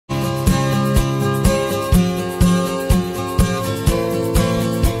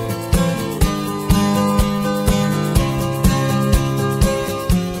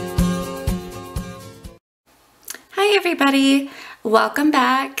everybody, welcome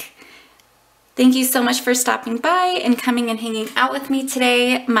back. Thank you so much for stopping by and coming and hanging out with me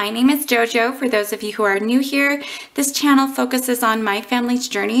today. My name is JoJo. For those of you who are new here, this channel focuses on my family's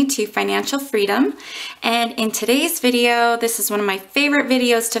journey to financial freedom. And in today's video, this is one of my favorite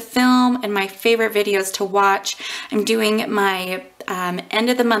videos to film and my favorite videos to watch. I'm doing my end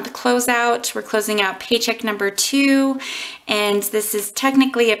of the month closeout. We're closing out paycheck number 2, and this is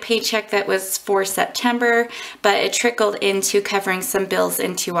technically a paycheck that was for September, but it trickled into covering some bills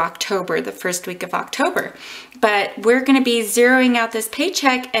into October, the first week of October. But we're going to be zeroing out this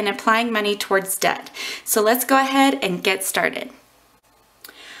paycheck and applying money towards debt. So let's go ahead and get started.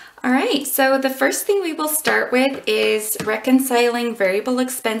 All right, so the first thing we will start with is reconciling variable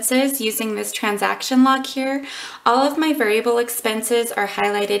expenses using this transaction log here. All of my variable expenses are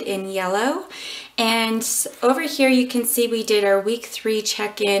highlighted in yellow. And over here you can see we did our week 3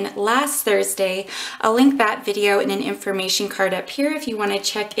 check-in last Thursday. I'll link that video in an information card up here if you want to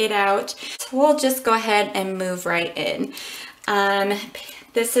check it out. So we'll just go ahead and move right in.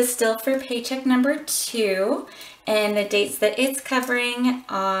 This is still for paycheck number 2. And the dates that it's covering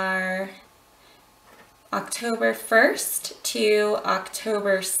are October 1st to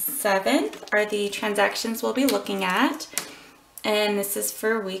October 7th are the transactions we'll be looking at. And this is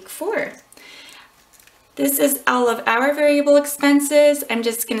for week 4. This is all of our variable expenses. I'm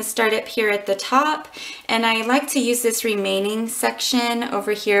just going to start up here at the top, and I like to use this remaining section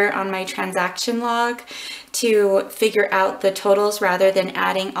over here on my transaction log to figure out the totals rather than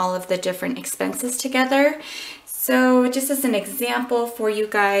adding all of the different expenses together. So just as an example for you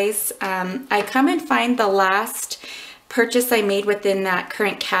guys, I come and find the last purchase I made within that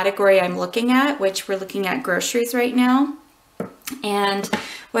current category I'm looking at, which we're looking at groceries right now. And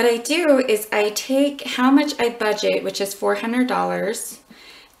what I do is I take how much I budget, which is $400,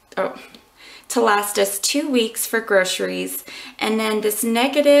 to last us 2 weeks for groceries. And then this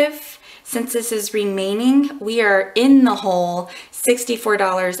negative, since this is remaining, we are in the hole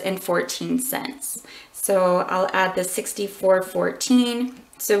 $64.14. So I'll add the $64.14.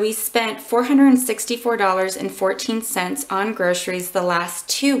 So we spent $464.14 on groceries the last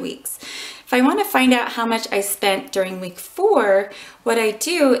 2 weeks. If I want to find out how much I spent during week 4, what I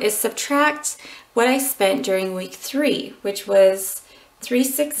do is subtract what I spent during week 3, which was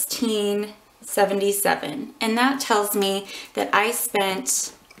 $316.77. And that tells me that I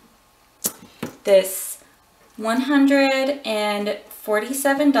spent this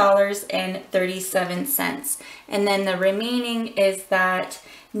 $147.37, and then the remaining is that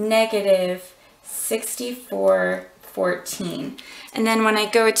negative $64.14. And then when I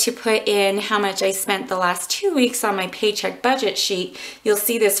go to put in how much I spent the last 2 weeks on my paycheck budget sheet, you'll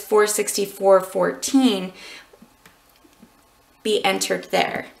see this $464.14 be entered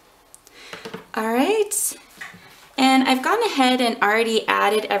there. All right. And I've gone ahead and already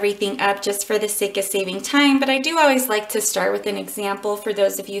added everything up just for the sake of saving time, but I do always like to start with an example for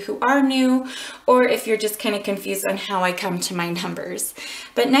those of you who are new, or if you're just kind of confused on how I come to my numbers.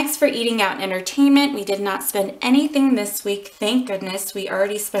 But next, for eating out and entertainment, we did not spend anything this week. Thank goodness. We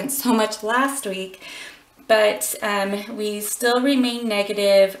already spent so much last week, but we still remain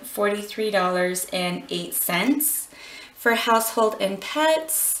negative $43.08. For household and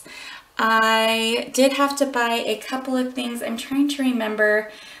pets, I did have to buy a couple of things. I'm trying to remember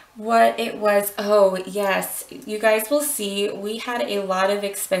what it was. Oh, yes. You guys will see we had a lot of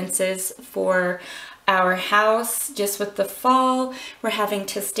expenses for our house just with the fall. We're having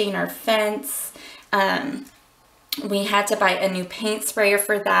to stain our fence. We had to buy a new paint sprayer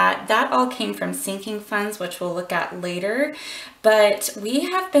for that. That all came from sinking funds, which we'll look at later. But we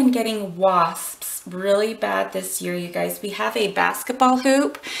have been getting wasps really bad this year, you guys. We have a basketball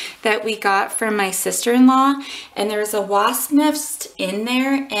hoop that we got from my sister-in-law, and there's a wasp nest in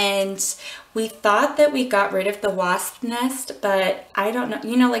there, and we thought that we got rid of the wasp nest, but I don't know.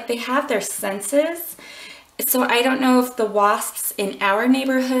 You know, like, they have their senses. So I don't know if the wasps in our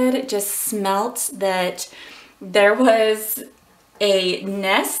neighborhood just smelt that there was a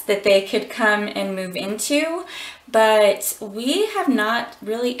nest that they could come and move into, but we have not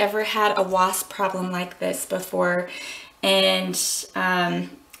really ever had a wasp problem like this before. And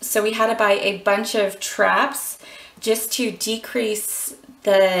so we had to buy a bunch of traps just to decrease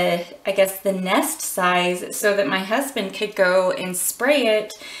the, I guess, the nest size so that my husband could go and spray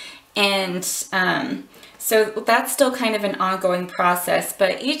it. And so that's still kind of an ongoing process,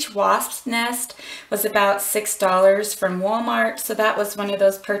 but each wasp's nest was about $6 from Walmart. So that was one of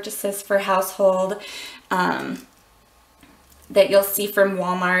those purchases for household that you'll see from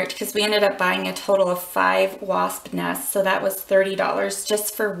Walmart, because we ended up buying a total of 5 wasp nests. So that was $30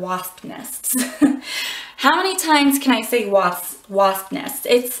 just for wasp nests. How many times can I say wasp nest?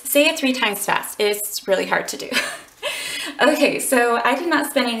 Say it 3 times fast. It's really hard to do. Okay, so I did not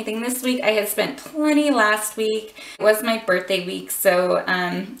spend anything this week. I had spent plenty last week. It was my birthday week, so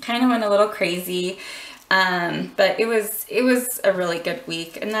kind of went a little crazy. But it was a really good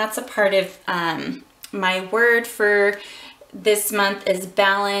week, and that's a part of my word for this month is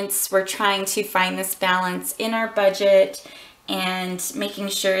balance. We're trying to find this balance in our budget and making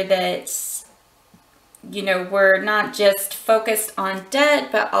sure that, you know, we're not just focused on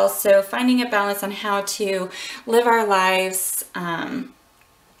debt, but also finding a balance on how to live our lives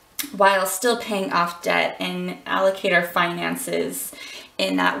while still paying off debt and allocate our finances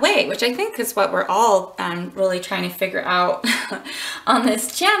in that way, which I think is what we're all really trying to figure out on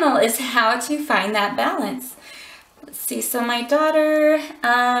this channel, is how to find that balance. Let's see, so my daughter,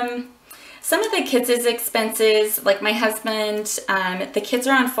 some of the kids' expenses, like my husband, the kids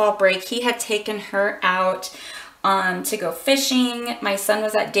are on fall break. He had taken her out to go fishing. My son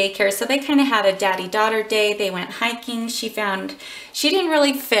was at daycare, so they kind of had a daddy-daughter day. They went hiking. She didn't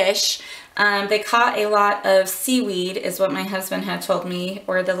really fish. They caught a lot of seaweed, is what my husband had told me,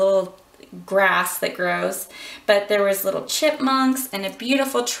 or the little grass that grows. But there was little chipmunks and a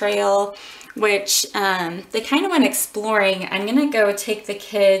beautiful trail, which they kind of went exploring. I'm gonna go take the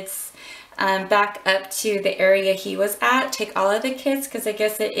kids back up to the area he was at, take all of the kids, because I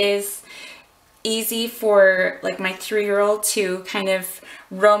guess it is easy for like my 3-year-old to kind of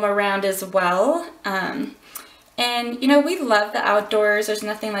roam around as well. And you know, we love the outdoors. There's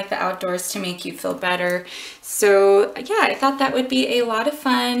nothing like the outdoors to make you feel better. So yeah, I thought that would be a lot of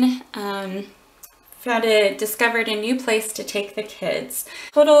fun. Discovered a new place to take the kids.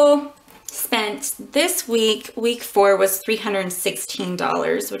 Total spent this week, week 4, was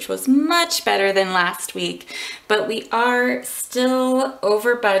 $316, which was much better than last week, but we are still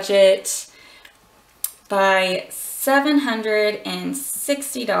over budget by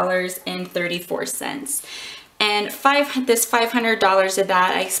 $760.34. And this $500 of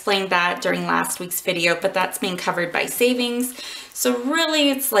that, I explained that during last week's video, but that's being covered by savings. So really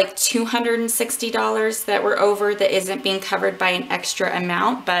it's like $260 that we're over that isn't being covered by an extra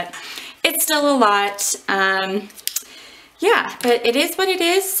amount, but it's still a lot. Yeah, but it is what it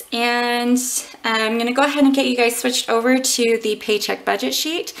is, and I'm gonna go ahead and get you guys switched over to the paycheck budget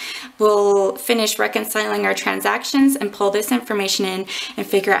sheet. We'll finish reconciling our transactions and pull this information in and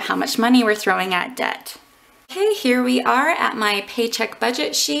figure out how much money we're throwing at debt. Okay, here we are at my paycheck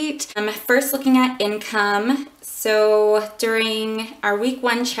budget sheet. I'm first looking at income. So during our week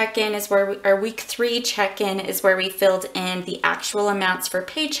 1 check-in is where our week 3 check-in is where we filled in the actual amounts for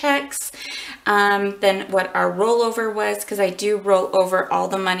paychecks, then what our rollover was, because I do roll over all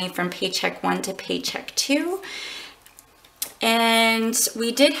the money from paycheck 1 to paycheck 2. And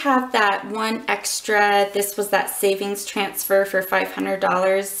we did have that one extra. This was that savings transfer for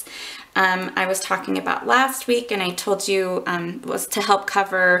 $500. I was talking about last week, and I told you was to help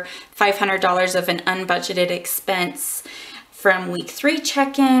cover $500 of an unbudgeted expense from week 3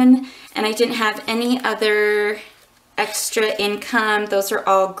 check-in, and I didn't have any other extra income. Those are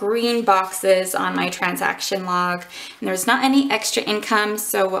all green boxes on my transaction log, and there's not any extra income.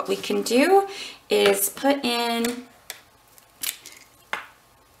 So what we can do is put in,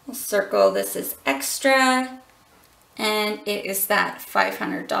 we'll circle this is extra, and it is that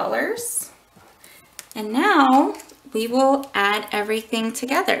 $500. And now we will add everything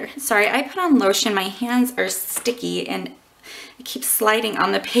together. Sorry, I put on lotion. My hands are sticky and it keeps sliding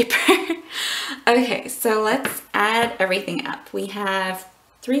on the paper. Okay, so let's add everything up. We have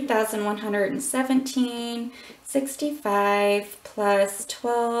 $3,117.65 plus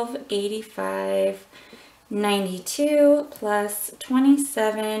 $12.85.92 plus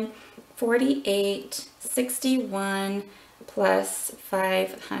 $27.48.61 plus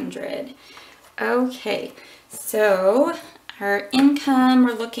 $500. Okay, so our income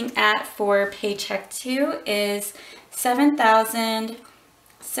we're looking at for paycheck 2 is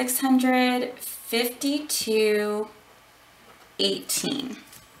 $7,652.18.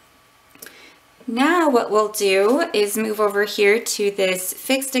 Now what we'll do is move over here to this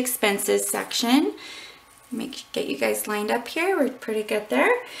fixed expenses section. Get you guys lined up here. We're pretty good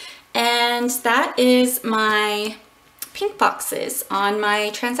there. And that is my pink boxes on my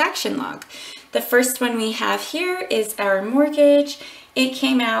transaction log. The first one we have here is our mortgage. It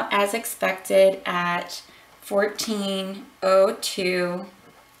came out as expected at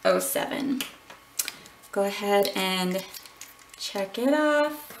 $1402.07. Go ahead and check it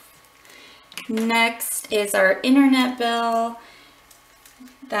off. Next is our internet bill.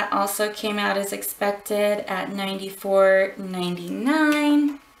 That also came out as expected at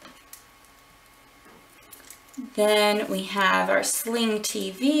 $94.99. Then we have our Sling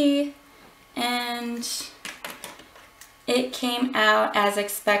TV, and it came out as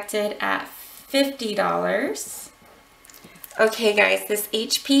expected at $50. Okay guys, this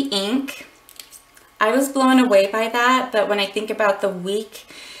HP ink, I was blown away by that, but when I think about the week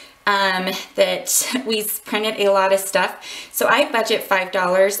that we printed a lot of stuff, so I budget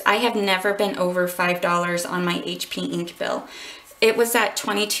 $5. I have never been over $5 on my HP ink bill. It was at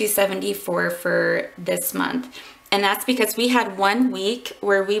 $22.74 for this month. And that's because we had 1 week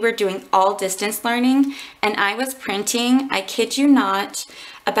where we were doing all distance learning, and I was printing, I kid you not,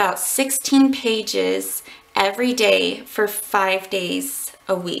 about 16 pages every day for 5 days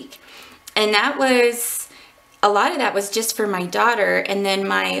a week. And that was, a lot of that was just for my daughter. And then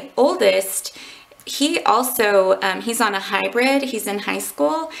my oldest, he also, he's on a hybrid, he's in high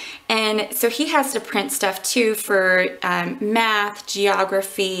school, and so he has to print stuff too for math,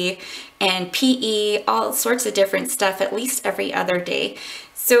 geography, and PE, all sorts of different stuff, at least every other day.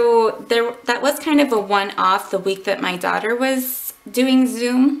 So that was kind of a one-off the week that my daughter was doing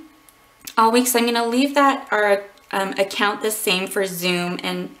Zoom all week. So I'm gonna leave that, our account the same for Zoom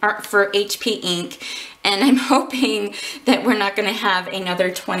and for HP Ink. And I'm hoping that we're not going to have another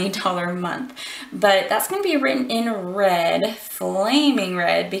 $20 month. But that's going to be written in red, flaming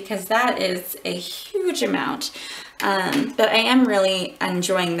red, because that is a huge amount. But I am really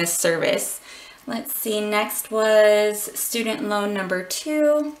enjoying this service. Let's see, next was student loan number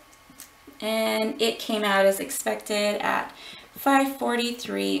 2. And it came out as expected at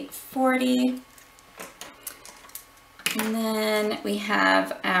 $543.40. And then we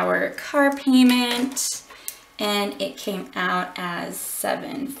have our car payment, and it came out as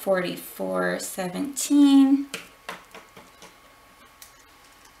 $744.17.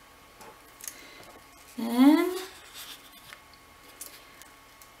 Then,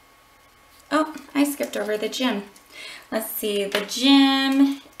 oh, I skipped over the gym. Let's see, the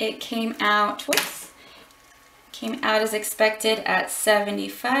gym, it came out, whoops, came out as expected at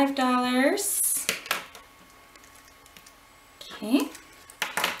 $75. Okay,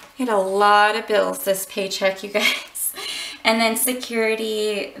 had a lot of bills this paycheck, you guys. And then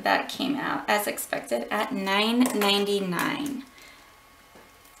security, that came out as expected at $9.99.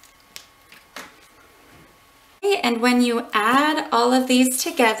 Okay, and when you add all of these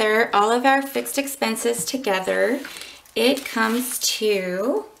together, all of our fixed expenses together, it comes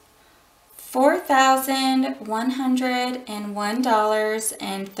to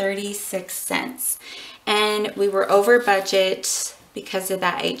 $4,101.36. And we were over budget because of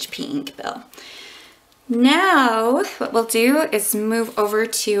that HP ink bill. Now, what we'll do is move over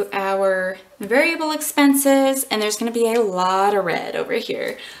to our variable expenses, and there's going to be a lot of red over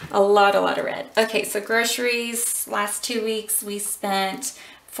here. A lot of red. Okay, so groceries, last 2 weeks we spent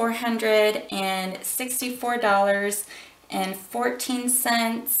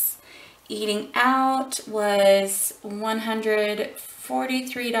 $464.14. Eating out was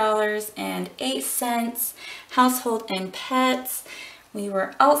 $143.08. Household and pets, we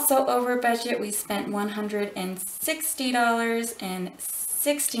were also over budget. We spent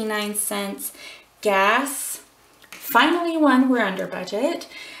 $160.69. Gas, finally one we're under budget,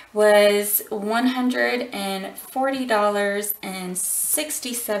 was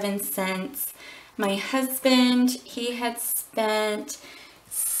 $140.67. My husband, he had spent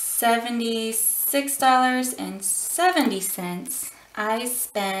 $76.70. I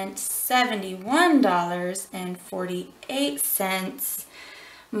spent $71.48.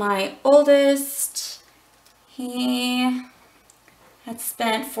 My oldest, he had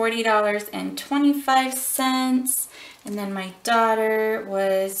spent $40.25. And then my daughter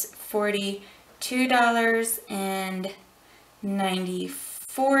was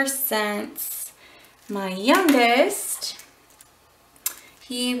 $42.94. My youngest,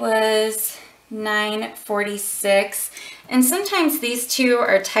 he was $9.46, and sometimes these two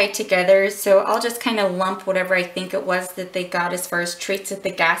are tied together, so I'll just kind of lump whatever I think it was that they got as far as treats at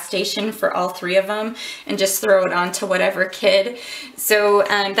the gas station for all 3 of them and just throw it on to whatever kid. So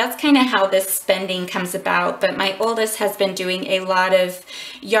that's kind of how this spending comes about. But my oldest has been doing a lot of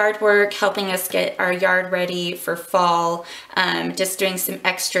yard work, helping us get our yard ready for fall, just doing some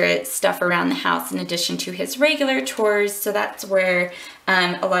extra stuff around the house in addition to his regular chores. So that's where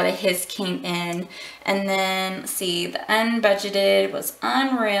a lot of his came in. And then, let's see, the unbudgeted was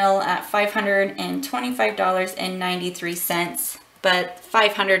unreal at $525.93, but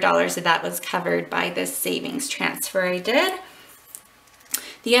 $500 of that was covered by this savings transfer I did.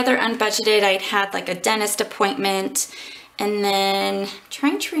 The other unbudgeted, I'd had like a dentist appointment, and then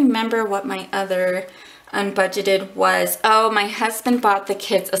trying to remember what my other unbudgeted was, oh, my husband bought the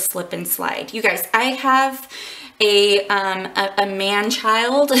kids a slip and slide. You guys, I have a man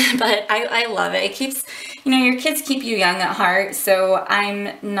child, but I love it. It keeps, you know, your kids keep you young at heart, so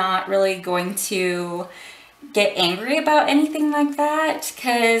I'm not really going to get angry about anything like that,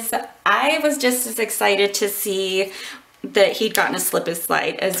 because I was just as excited to see that he'd gotten a slip and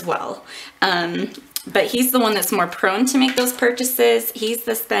slide as well. But he's the one that's more prone to make those purchases. He's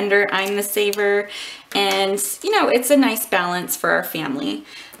the spender, I'm the saver, and you know, it's a nice balance for our family.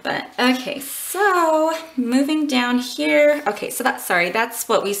 But okay, so moving down here. Okay, so that's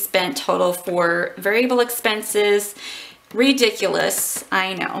what we spent total for variable expenses. Ridiculous,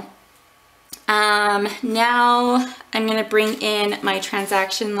 I know. Now I'm gonna bring in my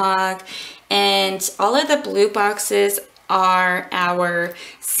transaction log, and all of the blue boxes are our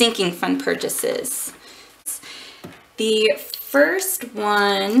sinking fund purchases. The first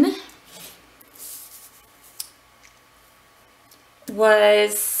one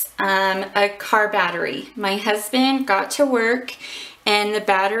was a car battery. My husband got to work and the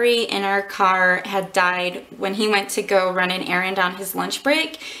battery in our car had died when he went to go run an errand on his lunch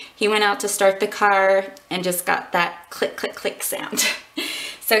break. He went out to start the car and just got that click, click, click sound.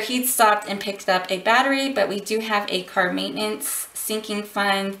 So he'd stopped and picked up a battery, but we do have a car maintenance sinking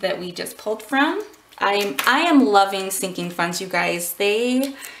fund that we just pulled from. I am loving sinking funds, you guys.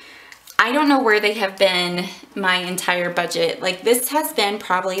 I don't know where they have been my entire budget. Like, this has been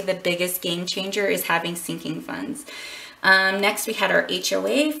probably the biggest game changer, is having sinking funds. Next we had our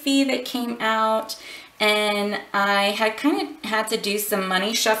HOA fee that came out, and I had kind of had to do some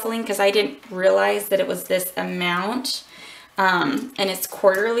money shuffling because I didn't realize that it was this amount, and it's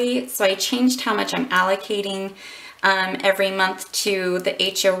quarterly. So I changed how much I'm allocating every month to the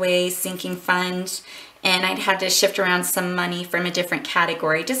HOA sinking fund, and I'd had to shift around some money from a different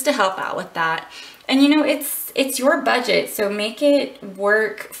category just to help out with that. And you know, it's your budget, so make it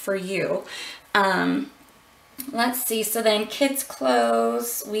work for you. Let's see, so then kids'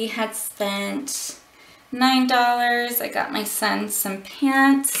 clothes, we had spent $9. I got my son some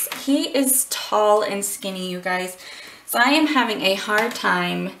pants. He is tall and skinny, you guys, so I am having a hard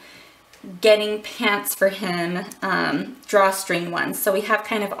time getting pants for him, drawstring ones. So we have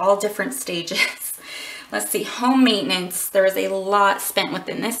kind of all different stages. Let's see, home maintenance, there was a lot spent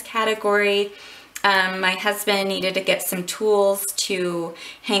within this category. My husband needed to get some tools to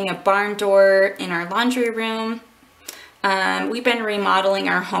hang a barn door in our laundry room. We've been remodeling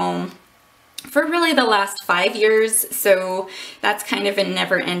our home for really the last 5 years, so that's kind of a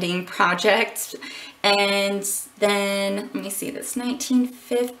never-ending project. And then, let me see, this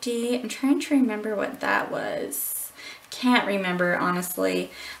 $19.50. I'm trying to remember what that was. Can't remember, honestly.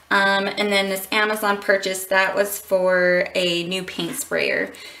 And then this Amazon purchase, that was for a new paint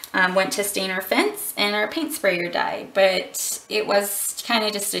sprayer. Went to stain our fence and our paint sprayer died, but it was kind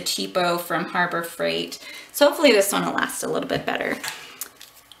of just a cheapo from Harbor Freight. So hopefully this one will last a little bit better.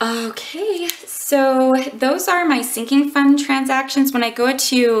 Okay, so those are my sinking fund transactions. When I go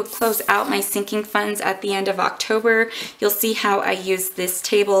to close out my sinking funds at the end of October, you'll see how I use this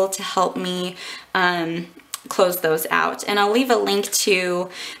table to help me close those out. And I'll leave a link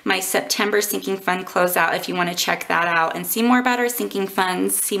to my September sinking fund closeout if you want to check that out and see more about our sinking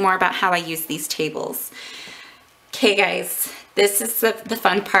funds, see more about how I use these tables. Okay guys, this is the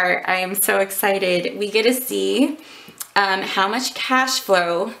fun part. I am so excited. We get to see how much cash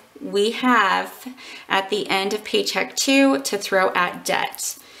flow we have at the end of paycheck 2 to throw at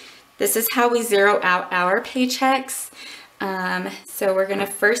debt. This is how we zero out our paychecks. So we're going to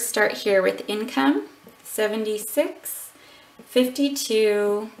first start here with income. 76,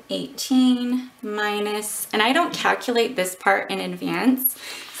 52, 18 minus, and I don't calculate this part in advance,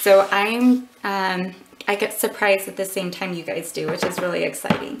 so I get surprised at the same time you guys do, which is really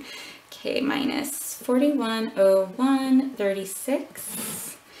exciting. Okay, minus 4101,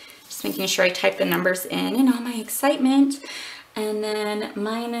 36. Just making sure I type the numbers in all my excitement. And then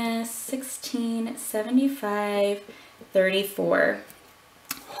minus 1675, 34.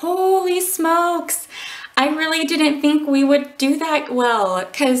 Holy smokes! I really didn't think we would do that well,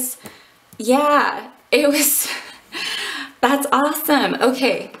 because yeah, it was, that's awesome.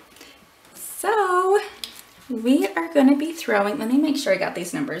 Okay, so we are going to be throwing, let me make sure I got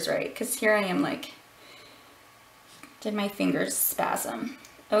these numbers right, because here I am like, did my fingers spasm?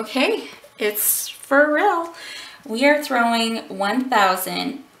 Okay, it's for real. We are throwing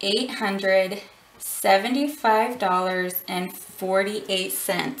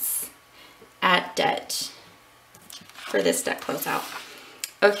 $1,875.48 at debt for this debt closeout.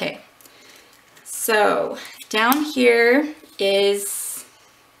 Okay, so down here is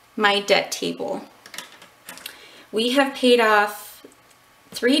my debt table. we have paid off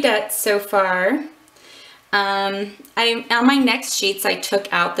 3 debts so far. On my next sheets, I took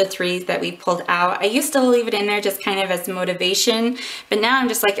out the 3 that we pulled out. I used to leave it in there just kind of as motivation, but now I'm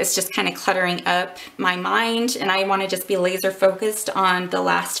just like, it's just kind of cluttering up my mind, and I want to just be laser focused on the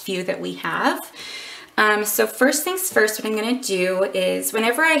last few that we have. So first things first, what I'm going to do is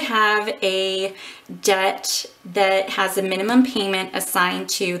whenever I have a debt that has a minimum payment assigned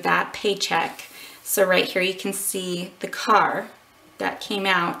to that paycheck, so right here you can see the car that came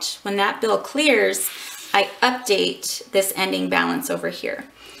out. When that bill clears, I update this ending balance over here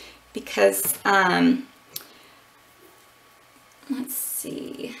because, let's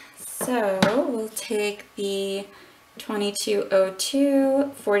see, so we'll take the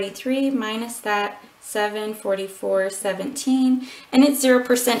 2202.43 minus that 744.17, and it's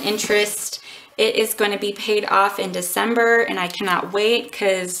 0% interest. It is going to be paid off in December, and I cannot wait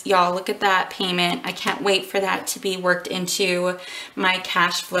because y'all look at that payment. I can't wait for that to be worked into my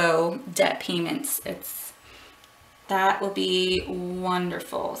cash flow debt payments. That will be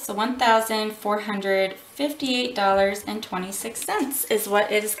wonderful. So $1,458.26 is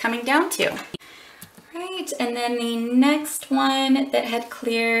what it is coming down to. Right, and then the next one that had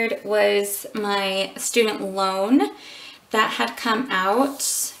cleared was my student loan that had come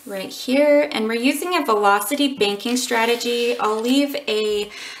out right here, and we're using a velocity banking strategy. I'll leave a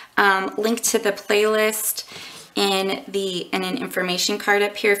link to the playlist in an information card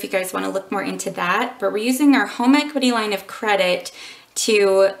up here if you guys want to look more into that. But we're using our home equity line of credit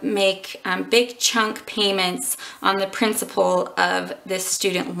to make big chunk payments on the principal of this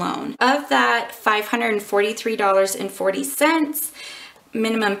student loan. Of that, $543.40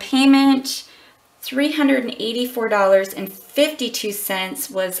 minimum payment, $384.52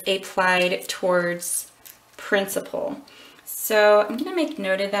 was applied towards principal. So I'm gonna make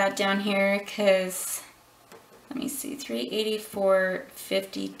note of that down here because, let me see,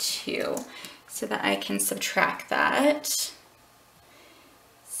 $384.52, so that I can subtract that.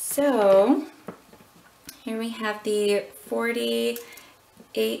 So here we have the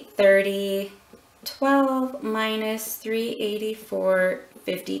 4830.12 minus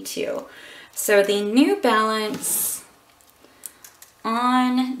 384.52. So the new balance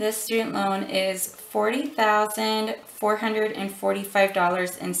on this student loan is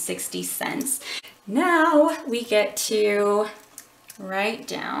 $40,445.60. Now we get to write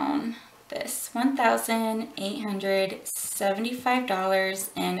down this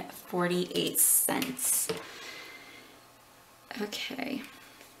 $1,875.48. Okay,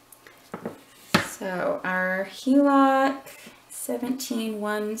 so our HELOC,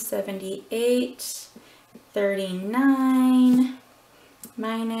 17,178.39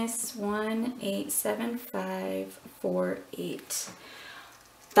 minus 1,875.48.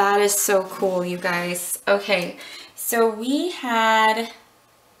 That is so cool, you guys. Okay, so we had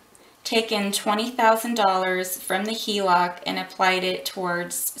taken $20,000 from the HELOC and applied it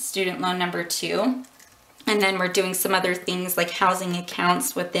towards student loan number 2. And then we're doing some other things like housing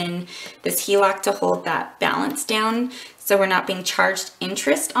accounts within this HELOC to hold that balance down. So we're not being charged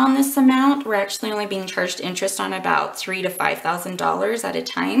interest on this amount. We're actually only being charged interest on about $3,000 to $5,000 at a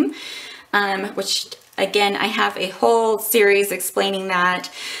time, which again, I have a whole series explaining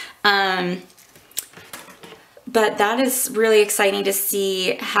that. But that is really exciting to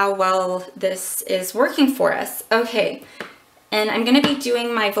see how well this is working for us. Okay, and I'm going to be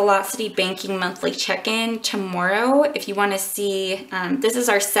doing my Velocity Banking monthly check-in tomorrow. If you want to see, this is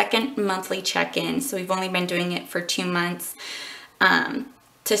our second monthly check-in, so we've only been doing it for 2 months,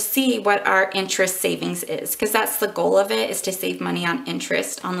 to see what our interest savings is, because that's the goal of it, is to save money on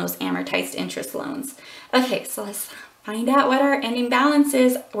interest on those amortized interest loans. Okay, so let's find out what our ending balance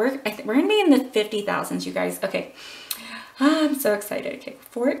is. We're gonna be in the 50,000s, you guys. Okay, I'm so excited. Okay,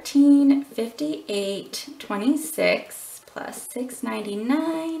 1458.26 plus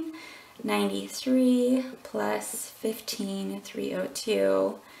 699.93 plus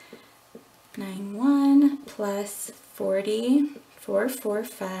 15,302.91 plus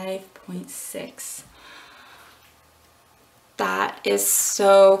 4,445.6. That is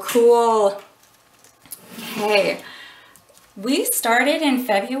so cool. Okay. We started in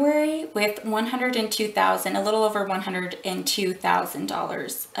February with $102,000, a little over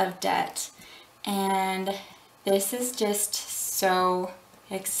 $102,000 of debt. And this is just so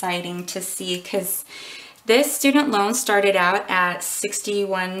exciting to see, because this student loan started out at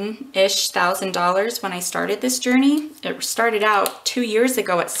 $61,000-ish when I started this journey. It started out 2 years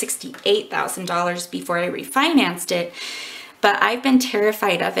ago at $68,000 before I refinanced it. but I've been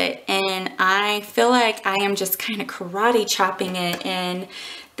terrified of it, and I feel like I am just kind of karate chopping it, and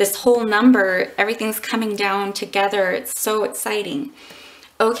this whole number, everything's coming down together. It's so exciting.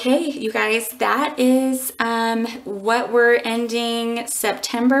 Okay, you guys, that is what we're ending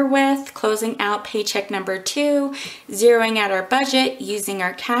September with, closing out paycheck number 2, zeroing out our budget, using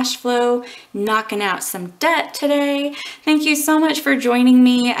our cash flow, knocking out some debt today. Thank you so much for joining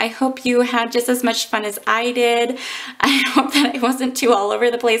me. I hope you had just as much fun as I did. I hope that I wasn't too all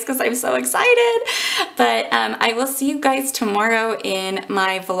over the place because I'm so excited. But I will see you guys tomorrow in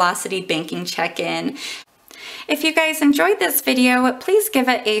my Velocity Banking check-in. If you guys enjoyed this video, please give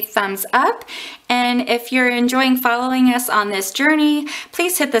it a thumbs up. And if you're enjoying following us on this journey,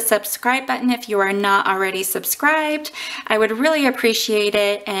 please hit the subscribe button if you are not already subscribed. I would really appreciate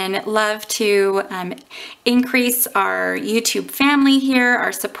it and love to increase our YouTube family here,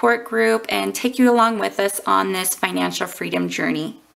 our support group, and take you along with us on this financial freedom journey.